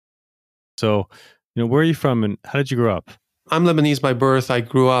So, where are you from and how did you grow up? I'm Lebanese by birth. I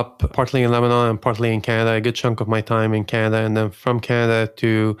grew up partly in Lebanon and partly in Canada, a good chunk of my time in Canada, and then from Canada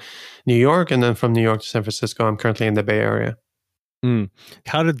to New York, and then from New York to San Francisco. I'm currently in the Bay Area.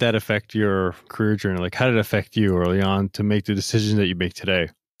 How did that affect your career journey? Like, how did it affect you early on to make the decision that you make today?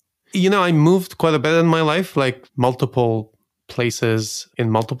 I moved quite a bit in my life, like multiple places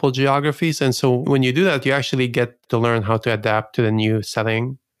in multiple geographies. And so when you do that, you actually get to learn how to adapt to the new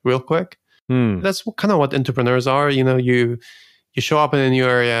setting real quick. That's kind of what entrepreneurs are. You show up in a new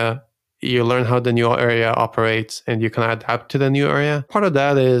area, you learn how the new area operates, and you can adapt to the new area. Part of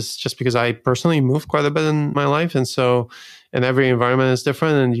that is just because I personally moved quite a bit in my life. And so, and every environment is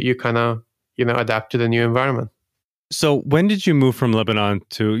different, and you kind of, adapt to the new environment. So when did you move from Lebanon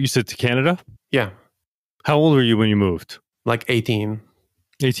you said to Canada? Yeah. How old were you when you moved? Like 18.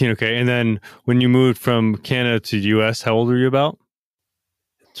 18, okay. And then when you moved from Canada to the US, how old were you about?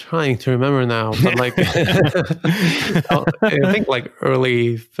 Trying to remember now, but like I think like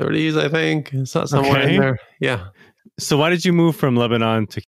early 30s, I think, somewhere in there. Yeah. So why did you move from Lebanon to